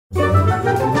No.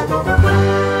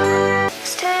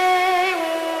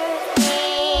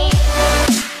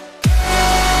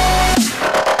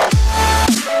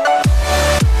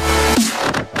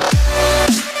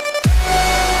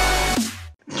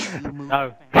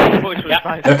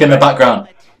 Look in the background.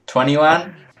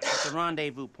 21. The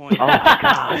rendezvous point. Oh my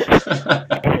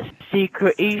god.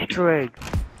 Secret Easter egg.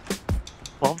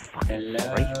 One fucking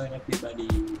Hello, everybody.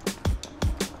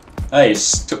 Hey, you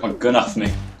just took my gun off me,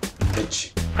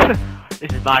 bitch.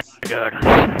 This is my gun.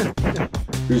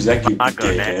 Who's that cute My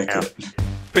gun gay now. haircut?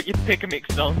 Put your pick a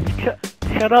mix on.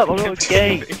 Shut up, I'm not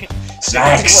gay. What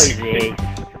Snacks! is this?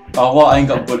 Oh, what? I ain't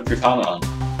got a bulletproof helmet on.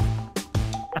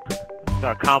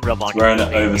 Got a camera on. Wearing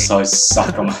an oversized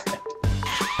sack on my head.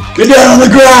 Get down on the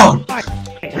ground!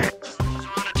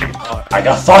 I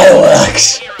got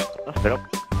fireworks! That's it up.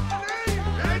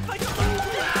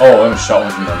 Oh, I almost shot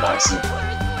one from the accident.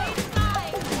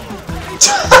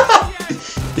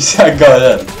 You see that guy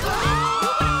then?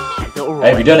 Hey,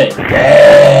 have you done it?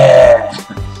 Yeah!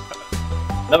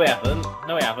 No we haven't.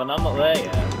 No we haven't. I'm not there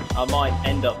yet. I might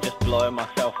end up just blowing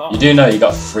myself up. You do know you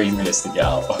got 3 minutes to get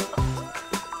out.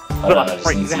 I don't know, I just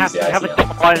need You to have use the a idea.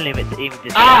 time limit to even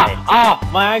just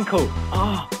My ankle!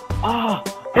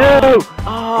 No!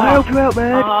 I'll help you out,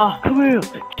 man! Come here!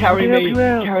 Carry Let me me! help you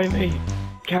out. Carry me!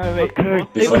 Carry me! Okay.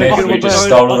 It'd be funny if we just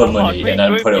stole all the money and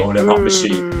then put it all in that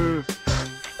machine.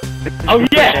 Oh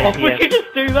yeah! We could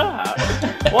just do that!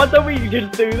 Why don't we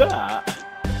just do that?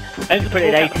 And Put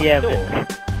it in ATM.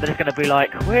 Then it's gonna be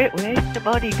like, where's the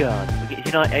money gone? We get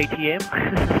you like ATM?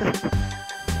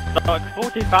 Like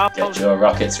 40,000. Get your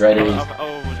rockets ready.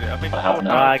 Oh, was it? I think I have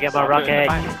now. Alright, get my rocket.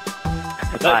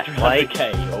 That's Right,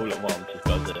 300k all at once. Just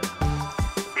got it.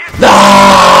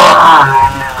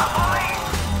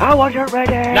 I wasn't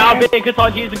ready! Now be a good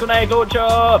time to use the grenade launcher!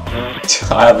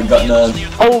 I haven't got none.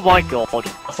 Oh my god!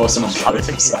 I thought someone I killed was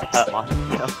himself. thinking to hurt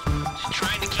myself.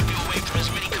 Trying to keep you away from as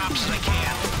many cops as I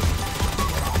can.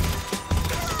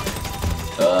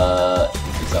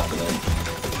 What's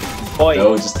happening? Boy, They're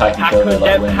all just taking cover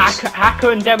like wings.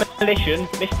 hacker and demolition,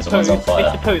 Mr. Someone's on Pooh, fire.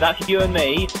 Mr. Pooh, that's you and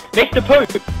me. Mr. Pooh!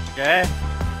 Yeah?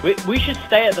 We should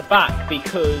stay at the back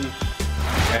because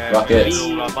Rockets.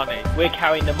 we're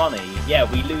carrying the money.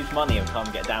 Yeah, we lose money every time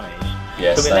we get damaged.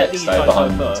 Yeah, So we let these stay guys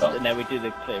behind go the first top. and then we do the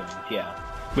clearance, yeah.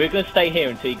 We're going to stay here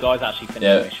until you guys actually finish the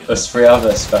Yeah, mission. us 3 have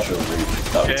a special route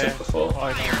that we took before.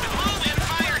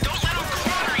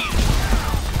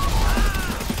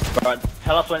 Right,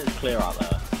 tell us when it's clear out there.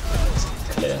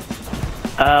 Clear.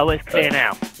 Well, it's clear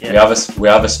now. We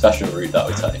have a special route that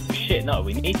we take. Shit, no,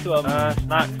 we need to,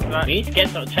 snacks. We need to get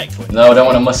to the checkpoint. No, I don't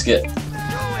want a musket.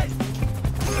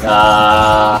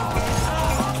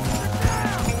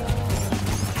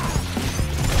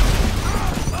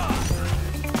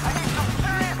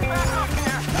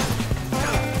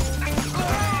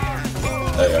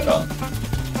 There you go, gone.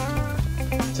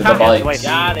 To the bikes.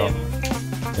 Got him.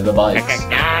 To the bikes.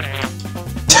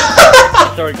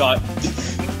 Sorry, guys.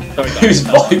 Sorry, guys. Whose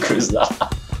bike was that?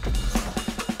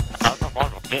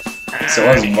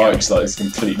 Someone's mic's like it's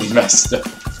completely messed up.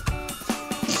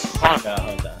 Yeah,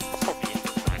 hold that.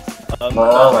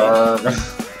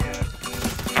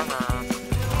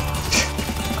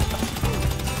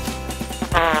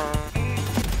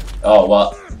 Oh,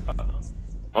 what?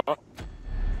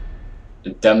 The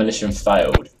demolition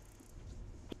failed.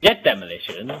 Get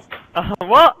demolition.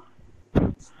 What?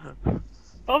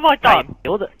 Oh my god!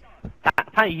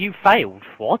 Apparently you failed.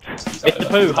 What? Mr.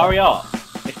 Pooh, hurry up.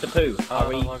 Mr. Pooh,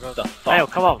 hurry the fuck. Fail,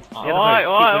 come on.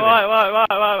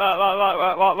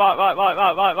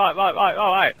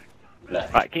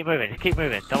 Left. Right, keep moving, keep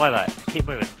moving. Don't worry about it. Keep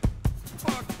moving.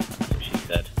 She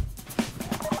said.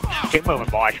 Keep moving,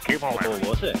 boys. Keep moving. Or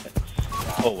was it?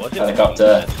 Or was it?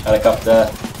 Helicopter. Helicopter.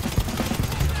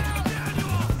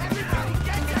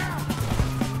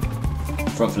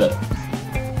 Front flip.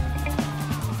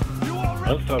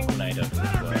 Don't throw a grenade over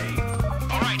this way.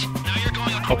 Alright, now you're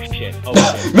going Oh shit. Oh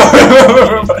shit.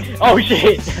 Oh Oh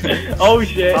shit. Oh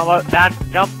shit. Come on, Dan,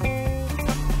 jump.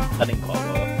 That didn't quite work.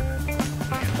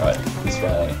 Right, this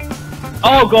way.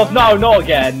 Oh god, no, not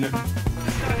again.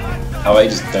 How about you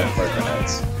just don't throw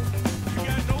grenades?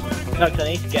 No, 'cause I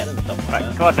need to get them somewhere.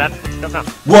 Right, come on, Dan. Jump now.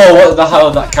 Whoa, what the hell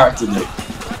did that character do?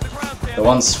 The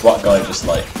one SWAT guy just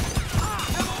like...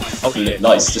 Oh shit.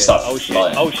 Lights Oh just shit. start Oh shit.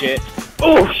 flying. Oh shit.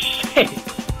 Oh shit.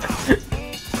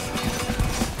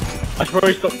 I should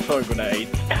probably stop throwing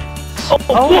grenades.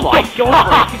 Oh my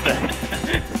god!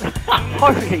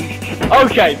 Holy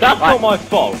Okay, that's not my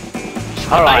fault.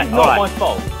 Alright, That is not my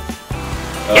fault.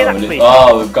 Get that Oh,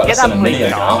 police we've got Get to send a that police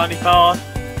minion car. now. Money fast.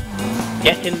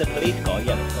 Get in the police car,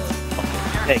 yeah, let's go.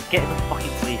 Hey, get in the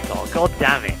fucking police car. God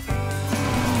damn it.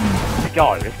 let's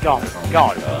go, let's go, let's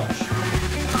go. Gosh.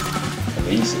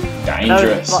 These are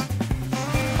dangerous. No,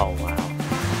 oh wow.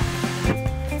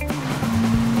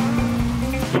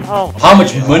 Oh. How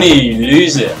much money are you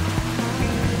losing?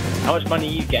 How much money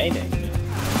are you gaining?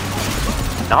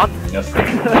 None. Nothing.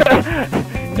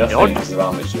 Nothing because of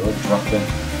how much you're dropping.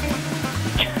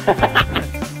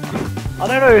 I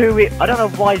don't know who I don't know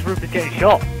why his roof is getting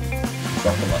shot.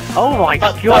 Dropping like. Oh my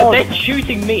But god! they're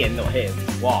shooting me and not him.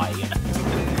 Why?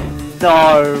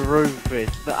 No, Rufus.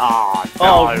 Ah, no.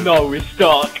 Oh no, we're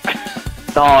stuck.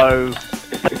 No.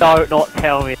 Don't not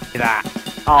tell me that.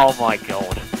 Oh my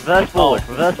god. Reverse forward,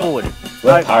 reverse forward.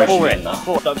 We're No, parachuting now.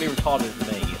 forward. Don't be retarded as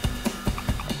me.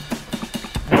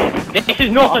 This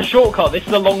is not a shortcut, this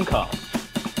is a long cut.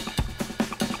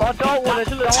 I don't want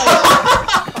to die.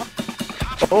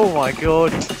 Oh my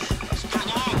god.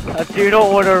 I do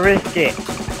not want to risk it.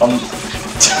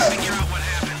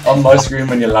 On my screen,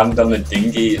 when you land on the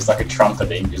dinghy, it's like a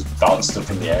trampoline, just bounced up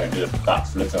in the air and did a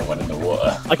backflip and went in the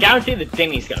water. I guarantee the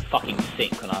dinghy's gonna fucking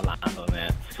sink when I land on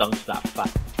it. Cause I'm just that fat.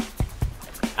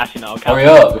 Actually, no, I'll count. Hurry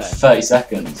up, with 30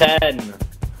 seconds. 10,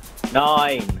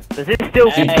 9, Does it still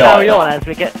Hey, carry on as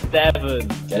we get... 7,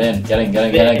 Get in, get in, get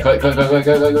in, get in, quick, quick, quick, quick,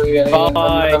 quick, quick, quick, get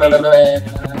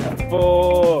in.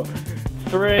 4,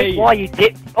 3. Why you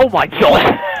dip... Oh my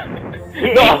god!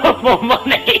 Not more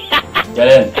money!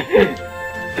 Get in.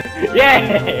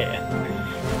 Yeah!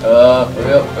 Hurry up,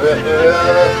 hurry up, hurry up,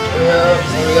 hurry up,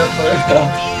 hurry up, hurry up.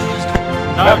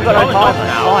 No, we've got no time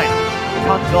now. Fine.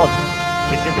 Thank god.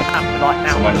 We just have to like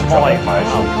now. Someone just dropped a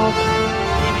parachute. Oh god.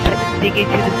 Let's dig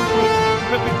into the...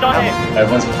 We've done it!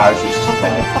 Everyone's parachute's just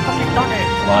fine. We've done it!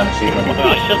 Come on, shoot them.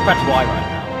 I should press Y right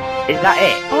now. Is that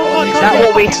it? Oh my is god, that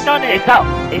what we've done it! Is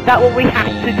that what we have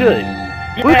to do?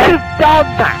 We could have done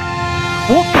that!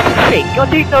 What the frick? I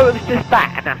didn't know it was just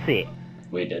that and that's it.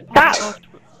 We did. That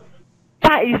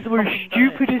is the most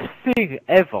stupidest thing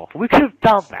ever. We could have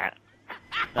done that.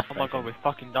 Oh my god, we've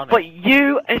fucking done it. But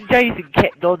you and Jason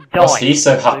kept on dying. What's he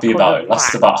so happy about?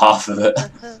 That's about half of it.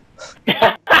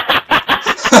 My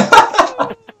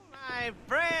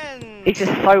friend. He's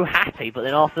just so happy, but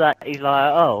then after that he's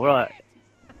like, oh right.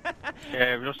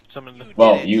 Yeah, we lost some of the...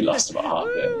 Well, you lost about half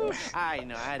of it. I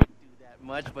know I didn't do that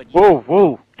much, but you Whoa,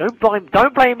 whoa!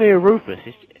 Don't blame me or Rufus.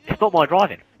 It's not my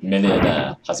driving.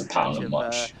 Millionaire has a pound and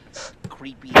much.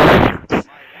 creepy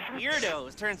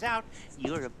weirdos. Turns out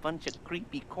you're a bunch of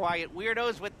creepy, quiet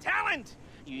weirdos with talent.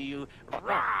 You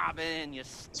rob and you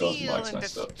So steal Mike's and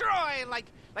messed up. destroy like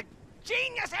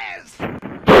geniuses.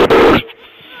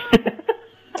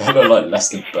 They look like less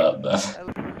than Bert there.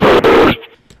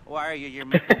 Why are you your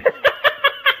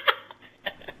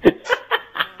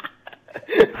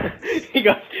He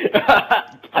goes...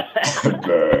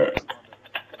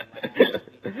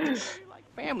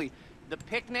 family? The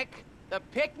picnic,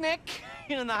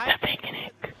 in the high. The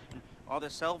picnic. All the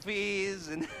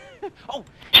selfies and oh,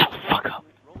 Shut the fuck up.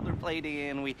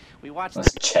 rollerblading and we watched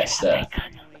That's a chest there.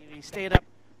 we stayed up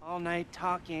all night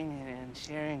talking and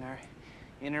sharing our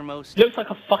innermost. Looks like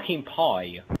a fucking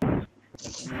pie.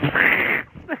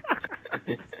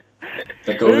 Look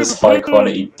at all this high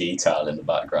quality detail in the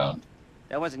background.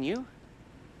 That wasn't you?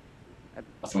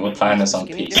 I think we're playing this on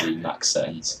PC max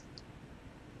settings.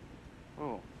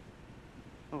 Oh.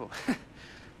 Oh.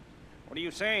 What are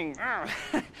you saying? Oh.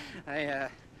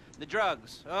 The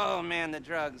drugs. Oh man, the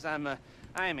drugs. I am a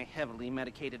heavily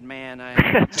medicated man.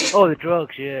 Oh, the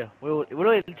drugs, yeah. We're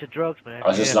not into drugs, man. I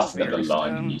was just Yeah. laughing at the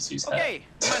line in YouTube's head. Okay,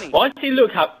 money. Why does he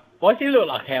look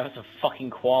like he has a fucking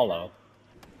koala?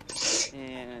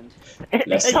 And Let's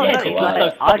It's see not a like-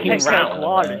 koala. I Fucking take round,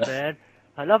 koalas, man.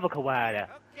 I love a koala. okay,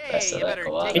 That's you a better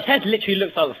koala. take His head literally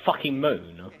looks like the fucking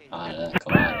moon. Koala,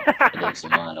 koala. Lives in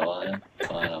koala,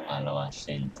 koala,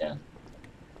 Washington.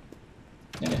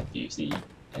 And if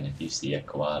you see a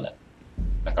koala,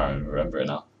 I can't remember it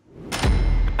now.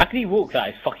 How can he walk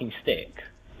that his fucking stick?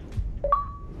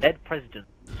 Dead president.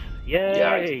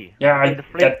 Yay! Yeah, In the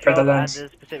fleet dead job and presidents. the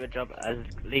specific job as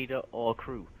leader or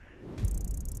crew.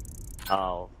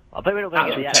 Oh, I bet we're not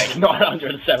going to get the Take actual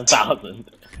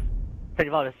 907,000.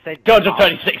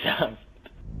 226,000.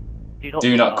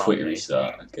 Do not quit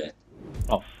restart. Okay.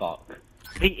 Oh fuck.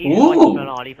 Eating Ooh. like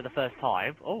Milani for the first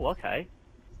time. Oh, okay.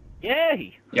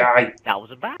 Yay! Yeah. That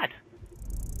wasn't bad.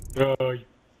 Yeah.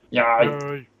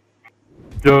 Yay!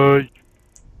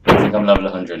 I think I'm level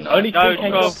 109. Only No, 2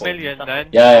 12 million then.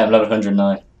 Yeah, I'm level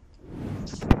 109.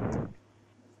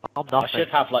 I'm I nothing. should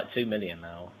have like 2 million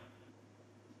now.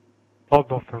 I'm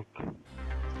nothing.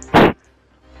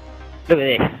 Look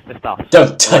at this, the stuff.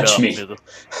 Don't touch me.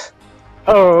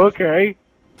 Oh, okay.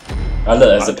 Oh look,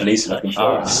 there's the police looking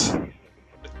for us.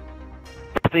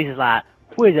 The police is like,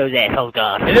 Where's those assholes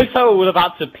gone? It looks like we're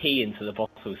about to pee into the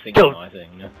bottle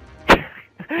synchronizing.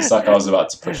 It's like I was about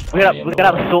to push. We're gonna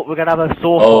have a sword. We're gonna have a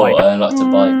sword Oh, fight. I like to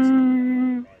bike.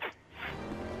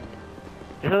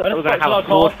 We're gonna have a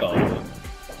sword fight.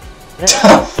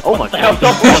 Oh my god!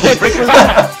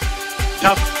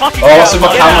 Now fucking Oh, so get my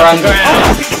out camera of the angle.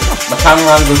 ground. My camera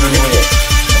angle was really weird.